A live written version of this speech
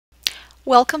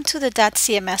Welcome to the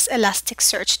dotCMS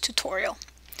Elasticsearch tutorial.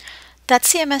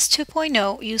 dotCMS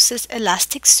 2.0 uses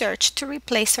Elasticsearch to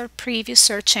replace our previous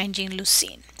search engine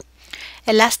Lucene.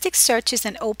 Elasticsearch is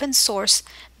an open source,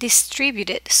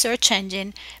 distributed search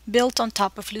engine built on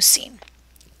top of Lucene.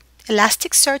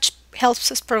 Elasticsearch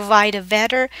helps us provide a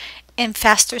better and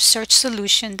faster search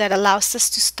solution that allows us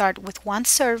to start with one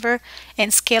server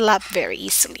and scale up very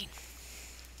easily.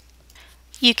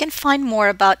 You can find more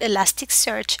about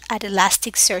Elasticsearch at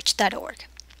elasticsearch.org.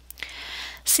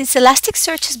 Since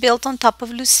Elasticsearch is built on top of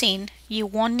Lucene, you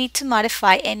won't need to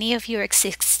modify any of your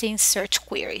existing search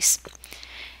queries.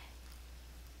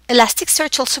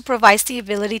 Elasticsearch also provides the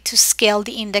ability to scale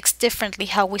the index differently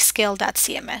how we scale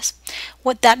dotCMS.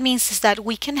 What that means is that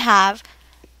we can have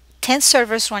 10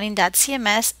 servers running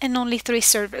dotCMS and only 3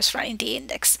 servers running the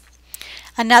index.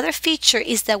 Another feature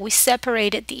is that we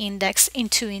separated the index in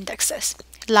 2 indexes,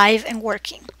 live and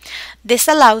working. This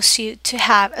allows you to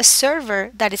have a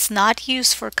server that is not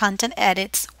used for content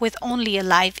edits with only a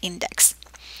live index.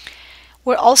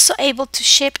 We're also able to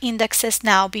ship indexes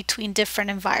now between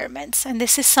different environments, and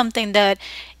this is something that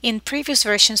in previous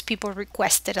versions people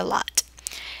requested a lot.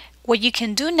 What you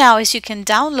can do now is you can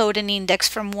download an index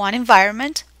from one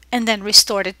environment and then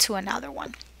restore it to another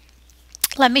one.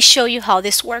 Let me show you how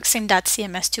this works in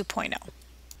dotCMS 2.0.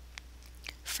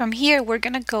 From here, we're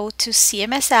going to go to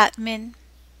CMS Admin,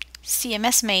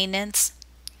 CMS Maintenance,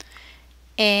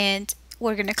 and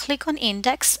we're going to click on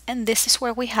Index, and this is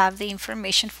where we have the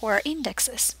information for our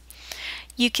indexes.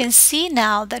 You can see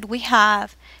now that we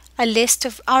have a list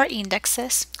of our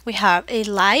indexes. We have a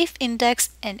live index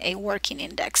and a working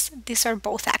index. These are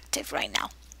both active right now.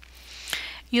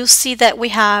 You'll see that we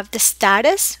have the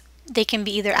status. They can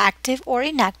be either active or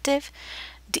inactive,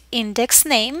 the index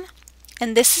name,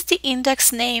 and this is the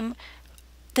index name,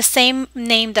 the same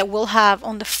name that we'll have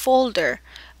on the folder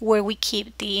where we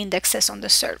keep the indexes on the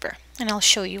server, and I'll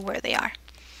show you where they are.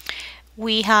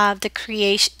 We have the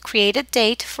created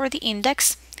date for the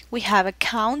index. We have a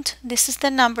count. This is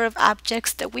the number of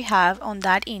objects that we have on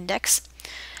that index.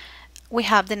 We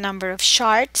have the number of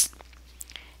shards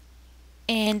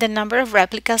and the number of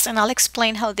replicas, and I'll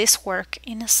explain how this works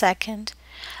in a second.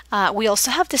 We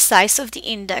also have the size of the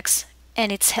index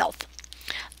and its health.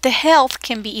 The health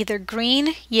can be either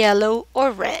green, yellow,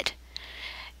 or red.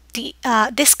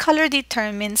 This color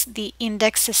determines the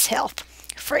index's health.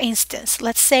 For instance,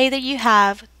 let's say that you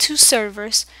have 2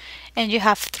 servers and you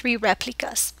have 3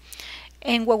 replicas.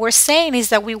 And what we're saying is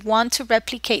that we want to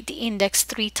replicate the index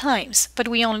 3 times, but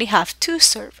we only have 2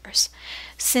 servers.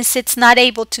 Since it's not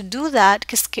able to do that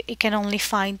because it can only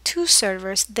find 2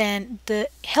 servers, then the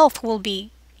health will be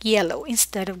yellow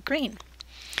instead of green.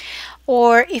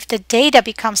 Or if the data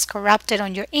becomes corrupted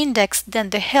on your index, then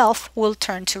the health will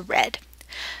turn to red.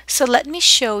 So let me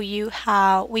show you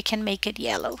how we can make it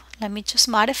yellow. Let me just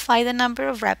modify the number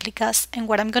of replicas, and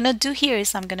what I'm going to do here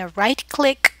is I'm going to right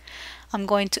click, I'm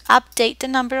going to update the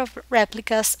number of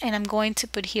replicas, and I'm going to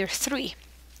put here 3.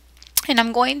 And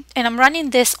I'm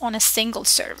running this on a single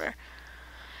server.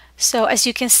 So as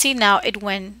you can see now, it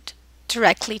went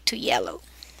directly to yellow.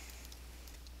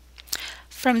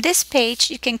 From this page,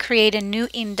 you can create a new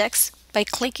index by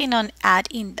clicking on Add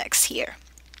Index here.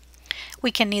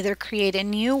 We can either create a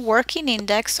new working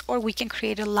index or we can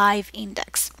create a live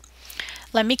index.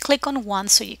 Let me click on one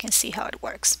so you can see how it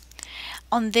works.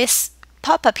 On this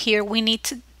pop-up here, we need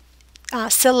to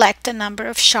select the number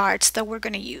of shards that we're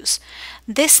going to use.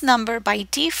 This number by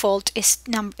default is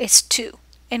 2,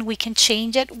 and we can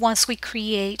change it once we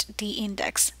create the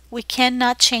index. We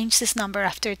cannot change this number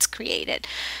after it's created.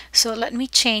 So let me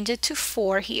change it to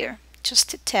 4 here just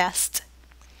to test.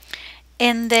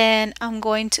 And then I'm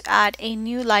going to add a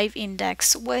new live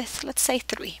index with, let's say,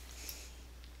 3.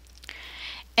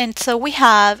 And so we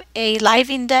have a live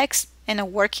index and a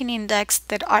working index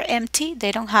that are empty.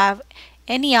 They don't have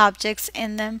any objects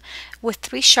in them, with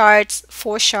 3 shards,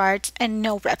 4 shards, and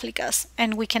no replicas.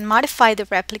 And we can modify the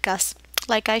replicas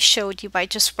like I showed you by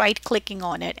just right clicking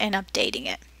on it and updating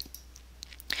it.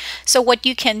 So what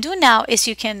you can do now is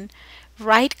you can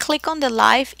right click on the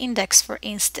live index, for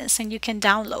instance, and you can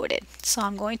download it. So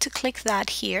I'm going to click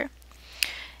that here,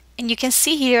 and you can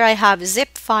see here I have a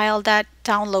zip file that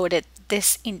downloaded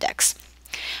this index.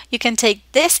 You can take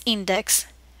this index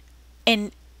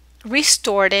and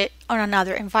restore it on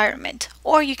another environment,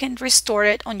 or you can restore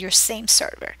it on your same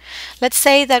server. Let's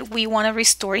say that we want to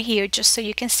restore here just so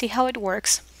you can see how it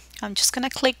works. I'm just going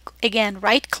to click again,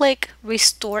 right click,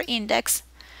 restore index,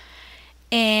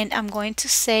 and I'm going to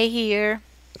say here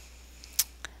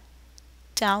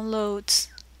downloads,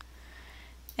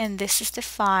 and this is the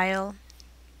file,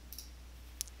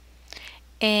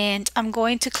 and I'm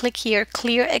going to click here,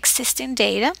 clear existing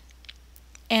data,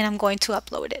 and I'm going to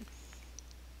upload it.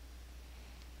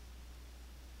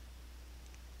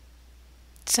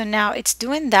 So now it's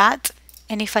doing that,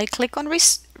 and if I click on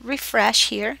refresh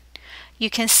here, you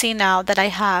can see now that I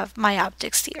have my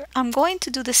objects here. I'm going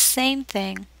to do the same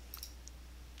thing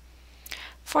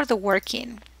for the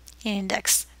working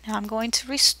index. Now I'm going to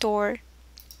restore,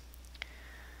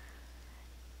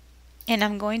 and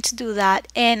I'm going to do that,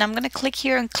 and I'm going to click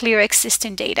here and clear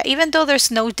existing data. Even though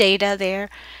there's no data there,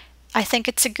 I think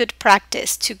it's a good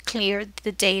practice to clear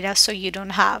the data so you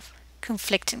don't have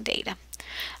conflicting data.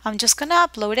 I'm just going to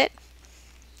upload it.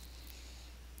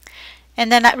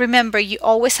 And then remember, you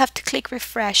always have to click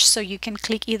refresh, so you can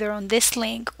click either on this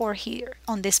link or here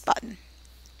on this button.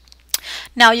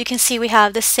 Now you can see we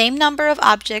have the same number of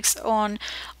objects on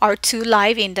our 2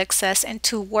 live indexes and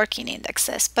 2 working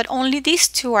indexes, but only these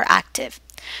 2 are active.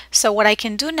 So what I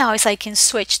can do now is I can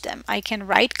switch them. I can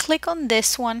right click on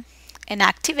this one and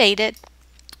activate it.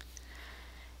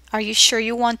 Are you sure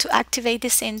you want to activate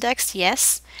this index?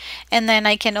 Yes. And then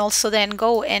I can also then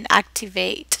go and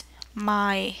activate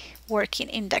my working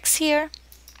index here.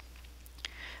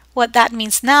 What that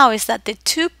means now is that the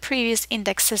 2 previous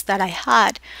indexes that I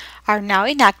had are now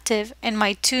inactive, and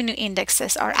my 2 new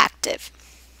indexes are active.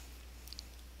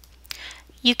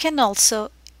 You can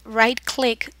also right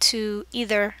click to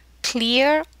either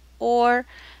clear or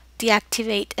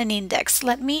deactivate an index.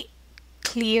 Let me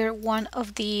clear one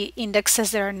of the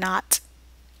indexes that are not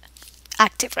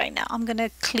active right now. I'm going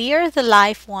to clear the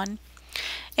live one,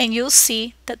 and you'll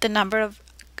see that the number of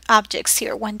objects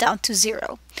here went down to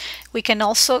 0. We can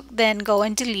also then go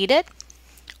and delete it,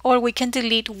 or we can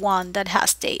delete one that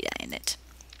has data in it.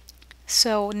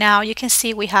 So now you can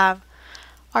see we have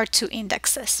our 2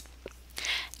 indexes.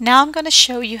 Now I'm going to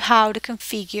show you how to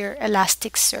configure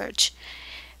Elasticsearch.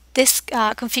 This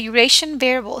configuration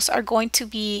variables are going to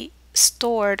be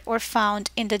stored or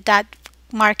found in the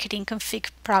 .marketing config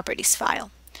properties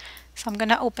file. So I'm going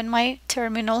to open my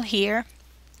terminal here,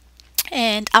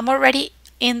 and I'm already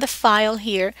in the file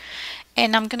here,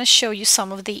 and I'm going to show you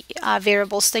some of the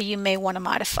variables that you may want to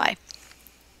modify.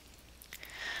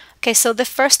 Okay, so the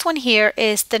first one here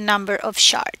is the number of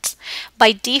shards.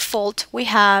 By default, we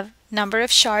have number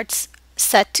of shards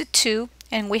set to 2,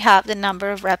 and we have the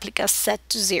number of replicas set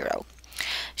to 0.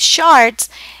 Shards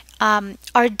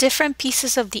are different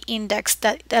pieces of the index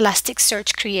that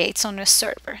Elasticsearch creates on a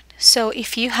server. So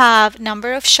if you have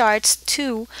number of shards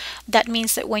 2, that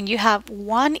means that when you have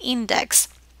one index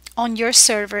on your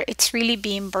server, it's really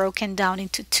being broken down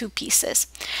into 2 pieces.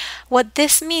 What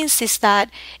this means is that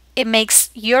it makes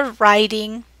your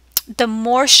writing, the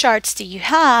more shards that you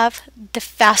have, the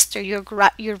faster your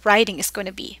writing is going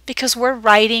to be, because we're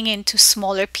writing into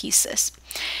smaller pieces.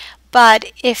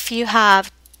 But if you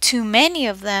have too many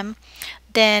of them,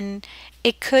 then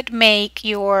it could make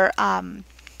your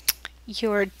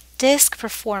disk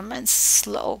performance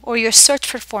slow, or your search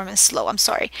performance slow. I'm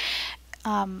sorry.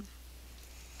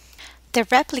 The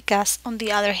replicas, on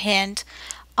the other hand,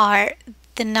 are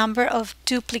the number of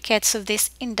duplicates of this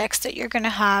index that you're going to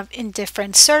have in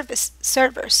different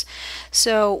servers.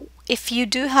 So if you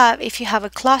have a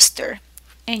cluster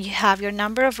and you have your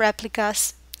number of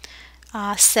replicas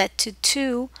set to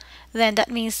 2, then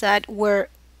that means that we're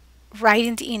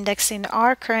writing the index in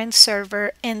our current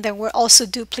server, and then we're also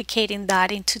duplicating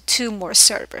that into 2 more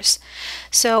servers.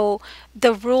 So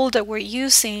the rule that we're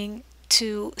using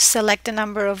to select the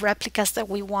number of replicas that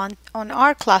we want on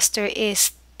our cluster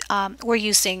is we're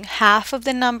using half of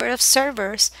the number of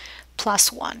servers plus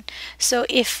 1. So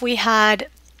if we had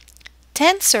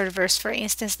 10 servers, for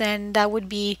instance, then that would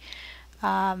be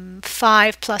 5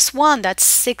 plus 1, that's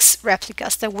 6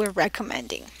 replicas that we're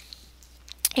recommending.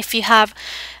 If you have,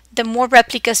 the more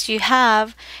replicas you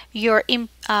have, you're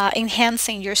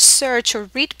enhancing your search or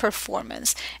read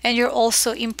performance, and you're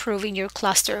also improving your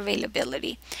cluster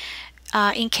availability.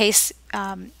 In case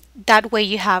that way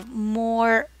you have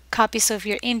more copies of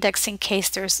your index in case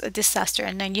there's a disaster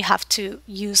and then you have to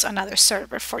use another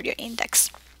server for your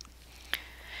index.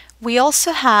 We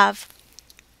also have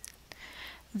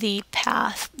the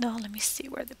path. No, let me see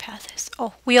where the path is.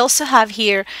 Oh, we also have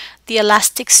here the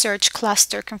Elasticsearch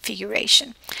cluster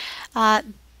configuration.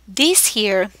 This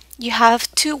here, you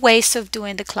have 2 ways of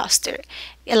doing the cluster.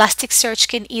 Elasticsearch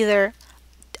can either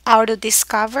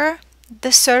auto-discover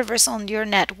the servers on your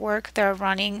network that are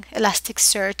running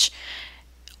Elasticsearch,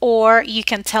 or you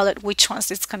can tell it which ones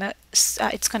it's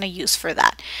gonna use for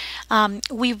that.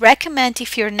 We recommend,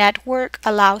 if your network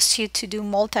allows you to do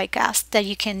multicast, that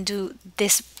you can do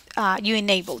this you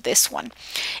enable this one.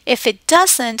 If it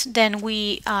doesn't, then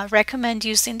we recommend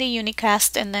using the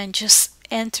unicast and then just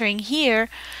entering here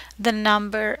the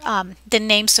number, the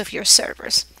names of your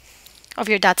servers, of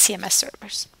your .cms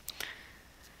servers.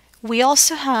 We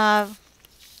also have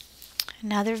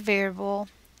another variable.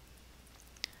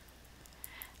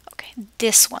 Okay,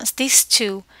 these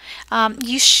two.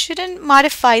 You shouldn't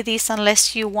modify these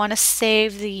unless you want to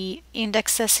save the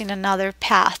indexes in another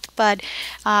path, but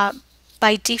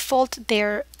by default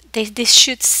this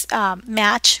should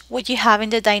match what you have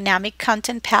in the dynamic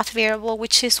content path variable,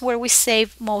 which is where we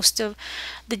save most of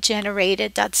the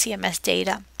generated .cms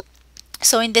data.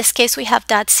 So in this case, we have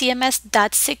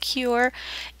 .cms, .secure,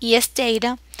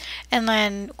 ESData, and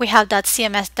then we have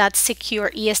 .cms,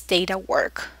 .secure, ESData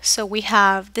work. So we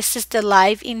have, this is the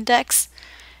live index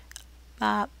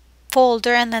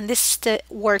folder, and then this is the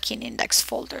working index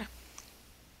folder.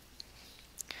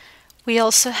 We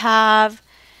also have,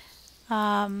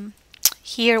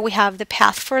 here we have the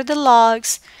path for the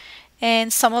logs,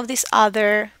 and some of these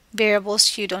other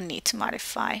variables you don't need to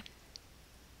modify.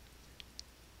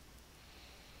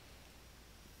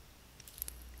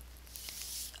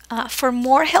 For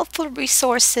more helpful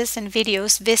resources and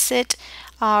videos, visit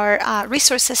our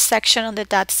resources section on the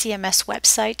dotCMS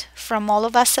website. From all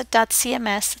of us at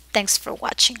dotCMS, thanks for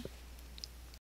watching.